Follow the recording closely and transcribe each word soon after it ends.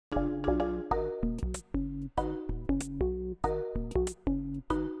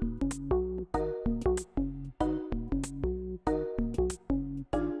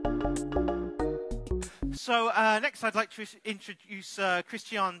So next I'd like to introduce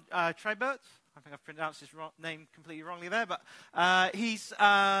Christiaan Triebert. I think I've pronounced his name completely wrongly there, but he's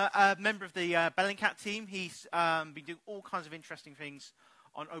a member of the Bellingcat team. He's been doing all kinds of interesting things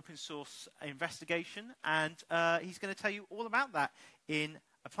on open source investigation, and he's going to tell you all about that in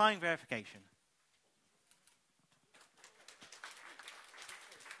applying verification.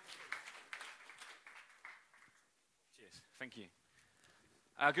 Cheers. Thank you.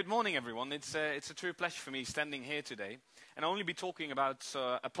 Good morning, everyone. It's a true pleasure for me standing here today, and I'll only be talking about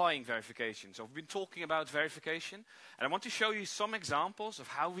applying verification. So we've been talking about verification, and I want to show you some examples of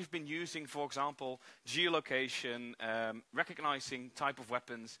how we've been using, for example, geolocation, recognizing type of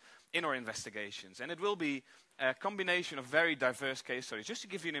weapons in our investigations. And it will be a combination of very diverse case studies, just to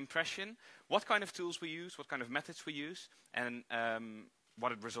give you an impression what kind of tools we use, what kind of methods we use, and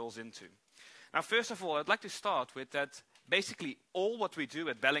what it results into. Now, first of all, I'd like to start with that basically all what we do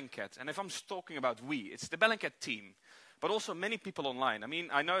at Bellingcat, and if I'm talking about we, it's the Bellingcat team, but also many people online. I mean,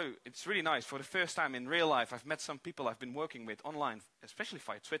 I know it's really nice. For the first time in real life, I've met some people I've been working with online, especially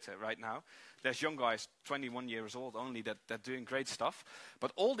via Twitter right now. There's young guys, 21 years old only, that are doing great stuff.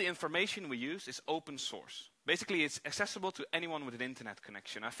 But all the information we use is open source. Basically, it's accessible to anyone with an internet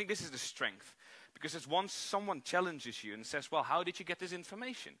connection. I think this is the strength, because it's once someone challenges you and says, well, how did you get this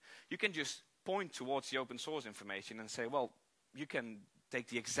information? You can just point towards the open source information and say, well, you can take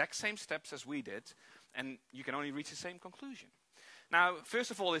the exact same steps as we did, and you can only reach the same conclusion. Now,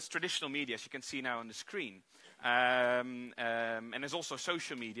 first of all, it's traditional media, as you can see now on the screen. And there's also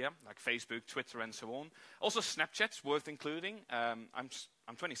social media, like Facebook, Twitter, and so on. Also Snapchat's worth including. I'm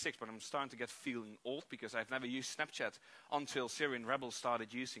 26, but I'm starting to get feeling old, because I've never used Snapchat until Syrian rebels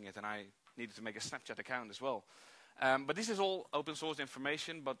started using it, and I needed to make a Snapchat account as well. But this is all open source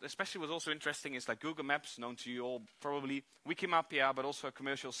information, but especially what's also interesting is like Google Maps, known to you all probably, Wikimapia, but also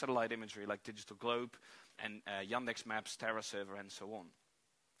commercial satellite imagery like Digital Globe and Yandex Maps, Terra Server, and so on.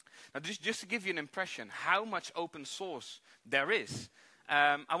 Now, just to give you an impression how much open source there is,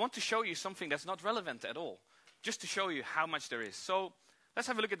 I want to show you something that's not relevant at all, just to show you how much there is. So let's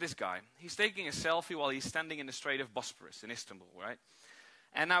have a look at this guy. He's taking a selfie while he's standing in the Strait of Bosporus in Istanbul, right?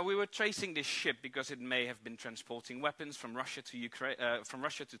 And now we were tracing this ship because it may have been transporting weapons from Russia to Ukraine, from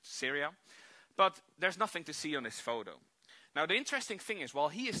Russia to Syria. But there's nothing to see on this photo. Now the interesting thing is, while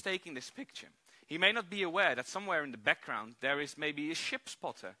he is taking this picture, he may not be aware that somewhere in the background there is maybe a ship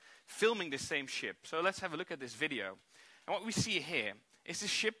spotter filming the same ship. So let's have a look at this video. And what we see here is a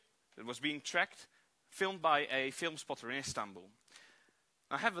ship that was being tracked, filmed by a film spotter in Istanbul.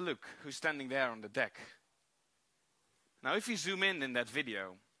 Now have a look who's standing there on the deck. Now, if you zoom in that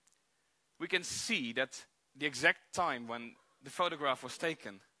video, we can see that the exact time when the photograph was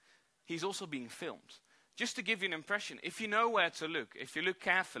taken, he's also being filmed. Just to give you an impression, if you know where to look, if you look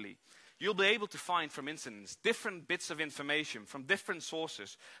carefully, you'll be able to find from incidents different bits of information from different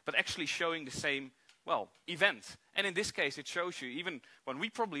sources, but actually showing the same, well, event. And in this case, it shows you, even when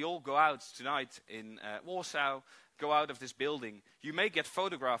we probably all go out tonight in Warsaw, go out of this building, you may get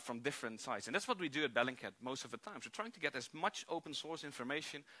photographed from different sites. And that's what we do at Bellingcat most of the time. So we're trying to get as much open source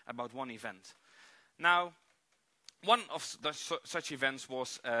information about one event. Now, one of such events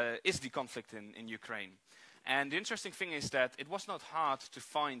is the conflict in Ukraine. And the interesting thing is that it was not hard to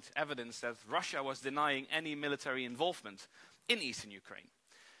find evidence that Russia was denying any military involvement in eastern Ukraine.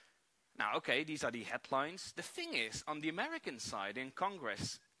 Now, okay, these are the headlines. The thing is, on the American side in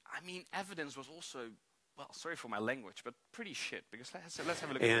Congress, I mean, evidence was also, well, sorry for my language, but pretty shit, because let's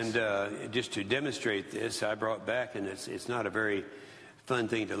have a look at this. And just to demonstrate this, I brought back, and it's not a very fun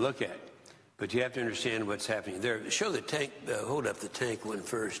thing to look at, but you have to understand what's happening there. Show the tank, hold up the tank one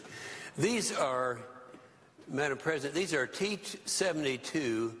first. These are, Madam President, these are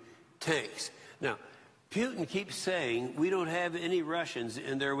T-72 tanks. Now, Putin keeps saying we don't have any Russians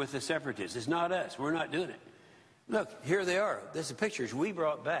in there with the separatists. It's not us. We're not doing it. Look, here they are. This is pictures we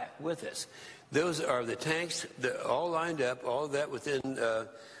brought back with us. Those are the tanks that all lined up, all of that within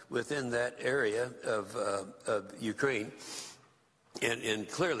that area of Ukraine, and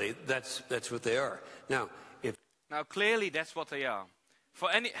clearly that's what they are. Now clearly that's what they are. For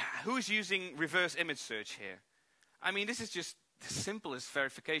who's using reverse image search here? I mean, this is just the simplest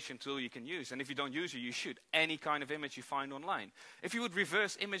verification tool you can use. And if you don't use it, you should. Any kind of image you find online. If you would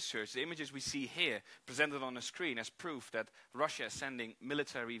reverse image search, the images we see here presented on the screen as proof that Russia is sending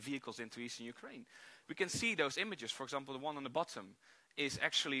military vehicles into eastern Ukraine, we can see those images. For example, the one on the bottom is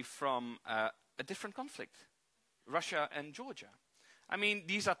actually from a different conflict, Russia and Georgia. I mean,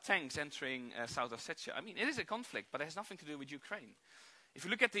 these are tanks entering South Ossetia. I mean, it is a conflict, but it has nothing to do with Ukraine. If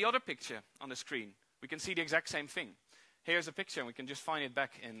you look at the other picture on the screen, we can see the exact same thing. here's a picture, and we can just find it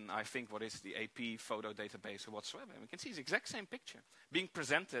back in, I think, what is the AP photo database or whatsoever. And we can see the exact same picture being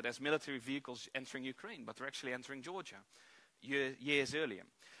presented as military vehicles entering Ukraine, but they're actually entering Georgia years earlier.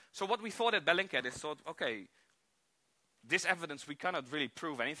 So what we thought at Bellingcat is okay, this evidence we cannot really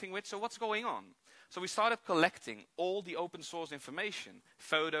prove anything with, so what's going on? So we started collecting all the open source information,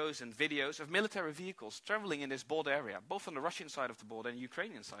 photos and videos of military vehicles traveling in this border area, both on the Russian side of the border and the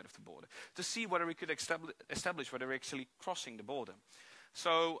Ukrainian side of the border, to see whether we could establish whether we're actually crossing the border.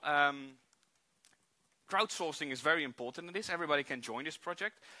 So crowdsourcing is very important in this. Everybody can join this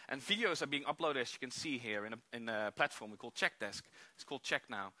project. And videos are being uploaded, as you can see here, in a platform we call CheckDesk. It's called Check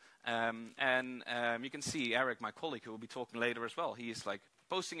now. You can see Eric, my colleague, who will be talking later as well. He is like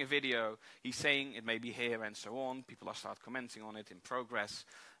posting a video, he's saying it may be here and so on. People start commenting on it in progress.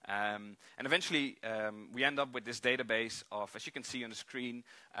 And eventually we end up with this database of, as you can see on the screen,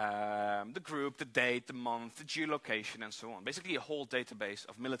 the group, the date, the month, the geolocation and so on. Basically a whole database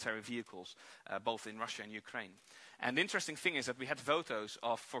of military vehicles, both in Russia and Ukraine. And the interesting thing is that we had photos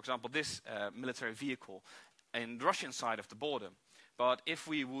of, for example, this military vehicle in the Russian side of the border. But if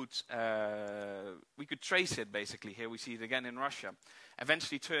we would, we could trace it basically. Here we see it again in Russia,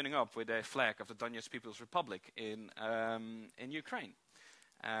 eventually turning up with a flag of the Donetsk People's Republic in Ukraine.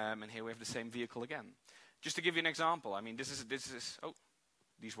 And here we have the same vehicle again. Just to give you an example, I mean, this is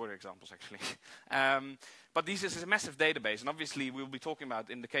these were examples actually. But this is a massive database, and obviously we'll be talking about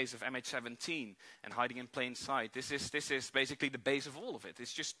in the case of MH17 and hiding in plain sight. This is basically the base of all of it.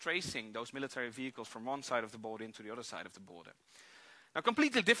 It's just tracing those military vehicles from one side of the border into the other side of the border. Now,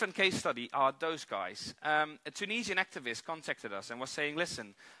 completely different case study are those guys. A Tunisian activist contacted us and was saying,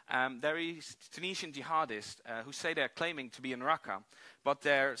 listen, there is Tunisian jihadists who say they're claiming to be in Raqqa, but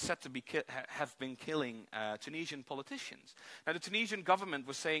they're said to be have been killing Tunisian politicians. Now, the Tunisian government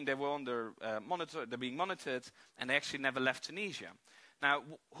was saying they were under they're being monitored, and they actually never left Tunisia. Now,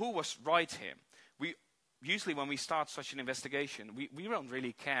 who was right here? Usually when we start such an investigation, we don't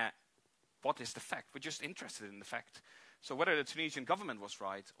really care what is the fact. We're just interested in the fact. So whether the Tunisian government was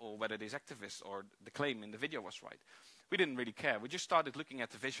right, or whether these activists or the claim in the video was right, we didn't really care. We just started looking at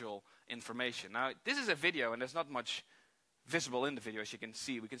the visual information. Now, this is a video, and there's not much visible in the video, as you can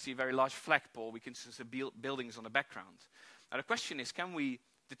see. We can see a very large flagpole. We can see the buildings on the background. Now, the question is, can we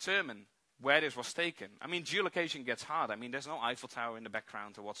determine where this was taken? I mean, geolocation gets hard. I mean, there's no Eiffel Tower in the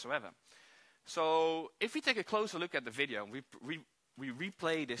background or whatsoever. So if we take a closer look at the video, we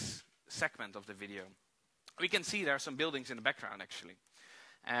replay this segment of the video, we can see there are some buildings in the background, actually.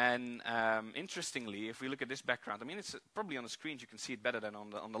 And interestingly, if we look at this background, I mean, it's probably on the screens, you can see it better than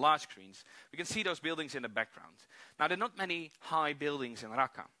on the large screens. We can see those buildings in the background. Now, there are not many high buildings in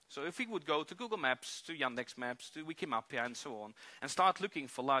Raqqa. So if we would go to Google Maps, to Yandex Maps, to Wikimapia, and so on, and start looking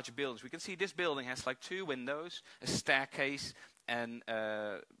for larger buildings, we can see this building has like 2 windows, a staircase, and,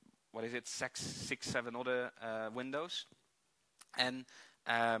 6, 7 other windows. And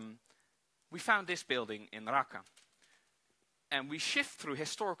we found this building in Raqqa. And we shift through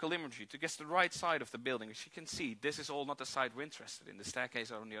historical imagery to get the right side of the building. As you can see, this is all not the side we're interested in. The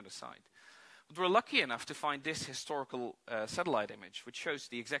staircase are on the other side. But we're lucky enough to find this historical satellite image, which shows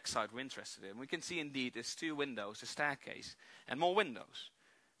the exact side we're interested in. We can see indeed there's 2 windows, a staircase, and more windows.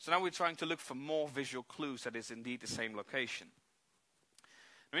 So now we're trying to look for more visual clues that is indeed the same location.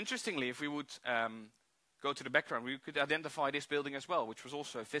 Now, interestingly, if we would go to the background, we could identify this building as well, which was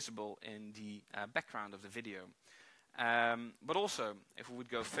also visible in the background of the video. But also, if we would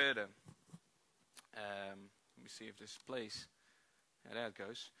go further, let me see if this plays. Yeah, there it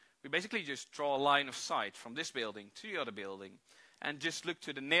goes. We basically just draw a line of sight from this building to the other building, and just look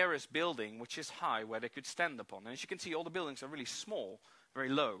to the nearest building, which is high, where they could stand upon. And as you can see, all the buildings are really small, very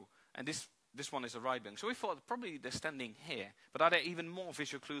low, and this one is a right building. So we thought probably they're standing here, but are there even more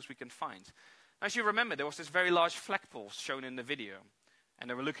visual clues we can find? As you remember, there was this very large flagpole shown in the video, and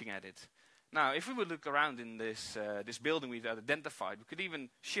they were looking at it. Now, if we would look around in this building we've identified, we could even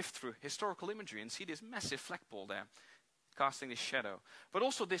shift through historical imagery and see this massive flagpole there, casting this shadow. But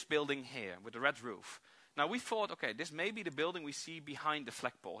also this building here, with the red roof. Now, we thought, okay, this may be the building we see behind the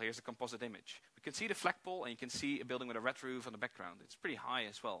flagpole. Here's a composite image. We can see the flagpole, and you can see a building with a red roof on the background. It's pretty high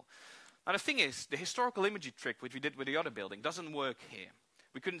as well. Now, the thing is, the historical imagery trick, which we did with the other building, doesn't work here.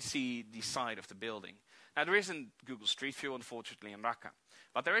 We couldn't see the side of the building. Now, there isn't Google Street View, unfortunately, in Raqqa.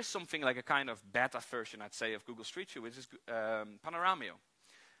 But there is something like a kind of beta version, I'd say, of Google Street View, which is Panoramio.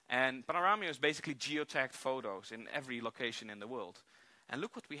 And Panoramio is basically geotagged photos in every location in the world. And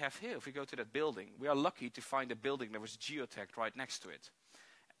look what we have here. If we go to that building, we are lucky to find a building that was geotagged right next to it.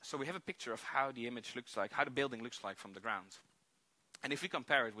 So we have a picture of how the image looks like, how the building looks like from the ground. And if we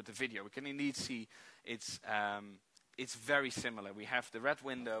compare it with the video, we can indeed see it's it's very similar. We have the red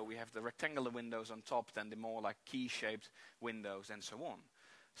window, we have the rectangular windows on top, then the more like key-shaped windows, and so on.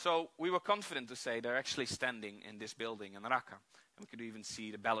 So we were confident to say they're actually standing in this building in Raqqa. And we could even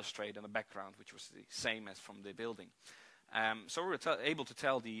see the balustrade in the background, which was the same as from the building. So we were able to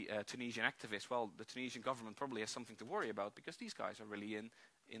tell the Tunisian activists, well, the Tunisian government probably has something to worry about because these guys are really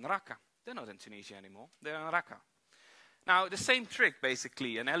in Raqqa. They're not in Tunisia anymore, they're in Raqqa. Now, the same trick,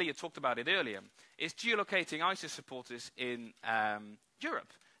 basically, and Elliot talked about it earlier, is geolocating ISIS supporters in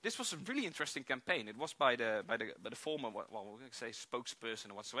Europe. This was a really interesting campaign. It was by the former, well, we're going to say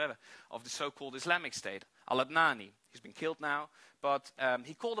spokesperson or whatsoever, of the so-called Islamic State, Al-Adnani. He's been killed now, but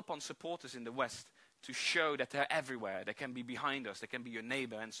he called upon supporters in the West to show that they're everywhere. They can be behind us, they can be your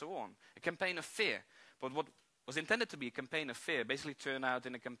neighbor, and so on. A campaign of fear. But what was intended to be a campaign of fear basically turned out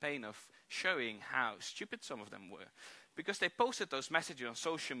in a campaign of showing how stupid some of them were. Because they posted those messages on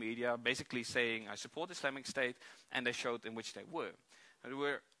social media, basically saying, I support Islamic State, and they showed in which they were. And there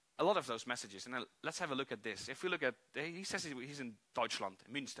were a lot of those messages. And let's have a look at this. If we look at, he says he's in Deutschland,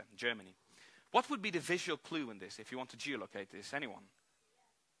 Münster, Germany. What would be the visual clue in this, if you want to geolocate this? Anyone?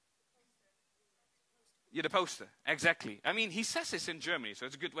 Yeah, the poster, exactly. I mean, he says this in Germany, so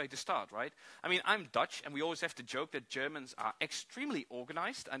it's a good way to start, right? I mean, I'm Dutch, and we always have to joke that Germans are extremely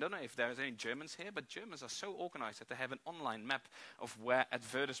organized. I don't know if there's any Germans here, but Germans are so organized that they have an online map of where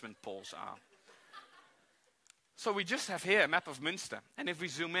advertisement poles are. So we just have here a map of Münster, and if we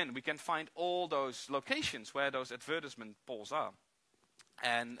zoom in, we can find all those locations where those advertisement poles are.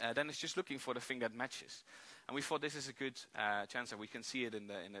 And then it's just looking for the thing that matches. And we thought this is a good chance that we can see it in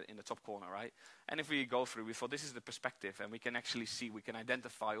the top corner, right? And if we go through, we thought this is the perspective, and we can actually see, we can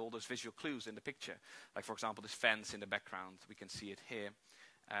identify all those visual clues in the picture. Like, for example, this fence in the background. We can see it here.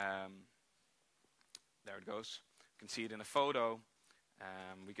 There it goes. You can see it in a photo.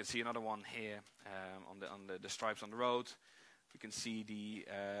 We can see another one here on the stripes on the road. We can see the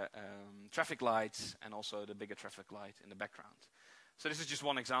traffic lights and also the bigger traffic light in the background. So this is just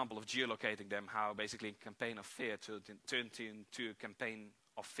one example of geolocating them, how basically a campaign of fear turned into a campaign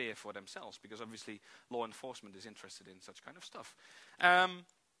of fear for themselves, because obviously law enforcement is interested in such kind of stuff. Now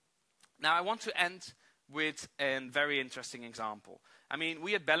I want to end with a very interesting example. I mean,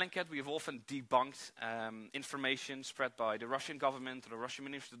 we at Bellingcat, we have often debunked information spread by the Russian government or the Russian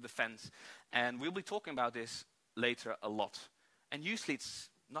Ministry of Defense, and we'll be talking about this later a lot. And usually it's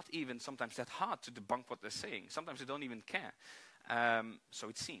not even sometimes that hard to debunk what they're saying. Sometimes they don't even care. So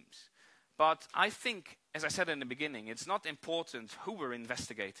it seems. But I think, as I said in the beginning, it's not important who we're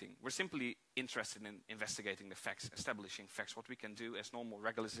investigating. We're simply interested in investigating the facts, establishing facts, what we can do as normal,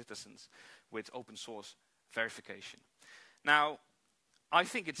 regular citizens with open source verification. Now, I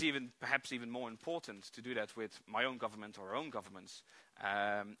think it's perhaps even more important to do that with my own government or our own governments.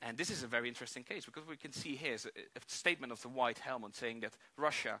 And this is a very interesting case, because we can see here is a statement of the White Helmet saying that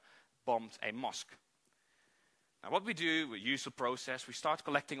Russia bombed a mosque. Now what we do, we use the process, we start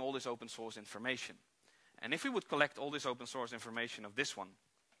collecting all this open source information. And if we would collect all this open source information of this one,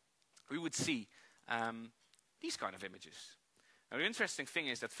 we would see these kind of images. Now the interesting thing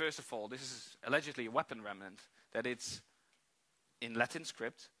is that, first of all, this is allegedly a weapon remnant, that it's in Latin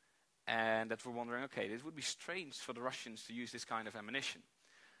script, and that we're wondering, okay, it would be strange for the Russians to use this kind of ammunition.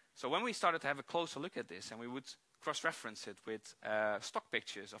 So when we started to have a closer look at this, and we would cross-reference it with stock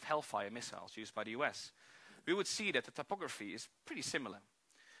pictures of Hellfire missiles used by the US, we would see that the topography is pretty similar.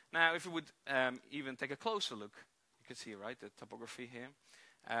 Now, if we would even take a closer look, you can see, right, the topography here.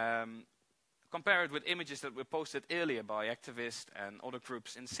 Compare it with images that were posted earlier by activists and other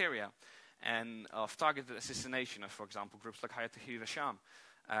groups in Syria, and of targeted assassination of, for example, groups like Hayat Tahrir al-Sham.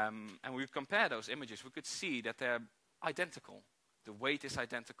 And we would compare those images, we could see that they're identical. The weight is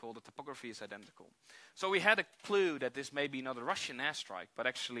identical, the topography is identical. So we had a clue that this may be not a Russian airstrike, but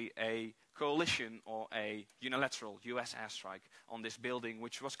actually a coalition or a unilateral US airstrike on this building,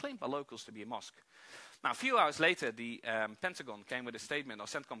 which was claimed by locals to be a mosque. Now, a few hours later, the Pentagon came with a statement, or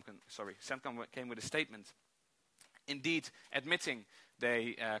CENTCOM came with a statement, indeed admitting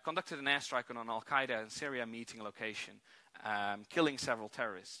they conducted an airstrike on an Al-Qaeda and Syria meeting location, killing several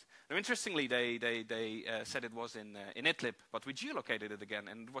terrorists. Now, interestingly, they said it was in Idlib, but we geolocated it again,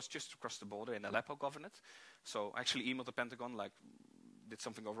 and it was just across the border in Aleppo Governorate. So actually emailed the Pentagon, like, did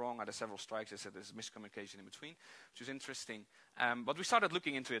something go wrong? Are there several strikes? They said there's miscommunication in between, which was interesting. But we started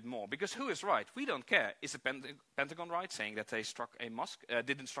looking into it more, because who is right? We don't care. Is the Pentagon right, saying that they struck a mosque,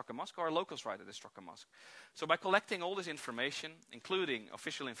 didn't struck a mosque, or are locals right that they struck a mosque? So by collecting all this information, including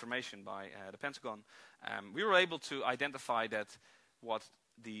official information by the Pentagon, we were able to identify that what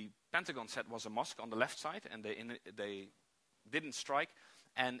the Pentagon said was a mosque on the left side, and they didn't strike,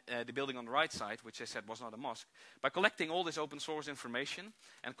 and the building on the right side, which they said was not a mosque. By collecting all this open source information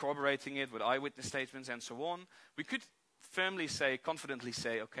and corroborating it with eyewitness statements and so on, we could firmly say, confidently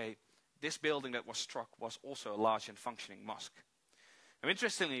say, okay, this building that was struck was also a large and functioning mosque. Now,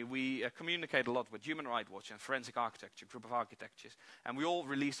 interestingly, we communicate a lot with Human Rights Watch and Forensic Architecture, group of architects, and we all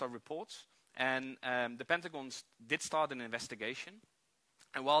released our reports. And the Pentagon did start an investigation.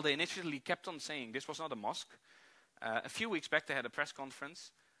 And while they initially kept on saying this was not a mosque, a few weeks back they had a press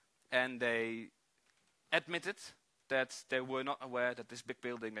conference and they admitted that they were not aware that this big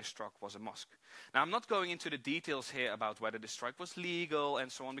building they struck was a mosque. Now, I'm not going into the details here about whether the strike was legal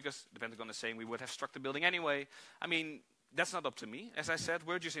and so on, because the Pentagon is saying we would have struck the building anyway. I mean, that's not up to me. As I said,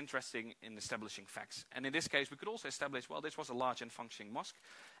 we're just interested in establishing facts. And in this case, we could also establish, well, this was a large and functioning mosque.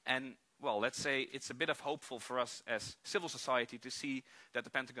 And, well, let's say it's a bit of hopeful for us as civil society to see that the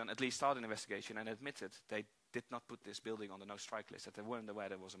Pentagon at least started an investigation and admitted they did not put this building on the no-strike list, that they weren't aware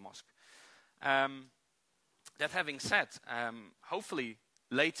there was a mosque. That having said, hopefully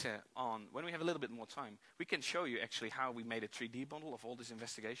later on, when we have a little bit more time, we can show you actually how we made a 3D model of all this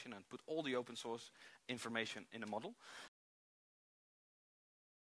investigation and put all the open source information in a model.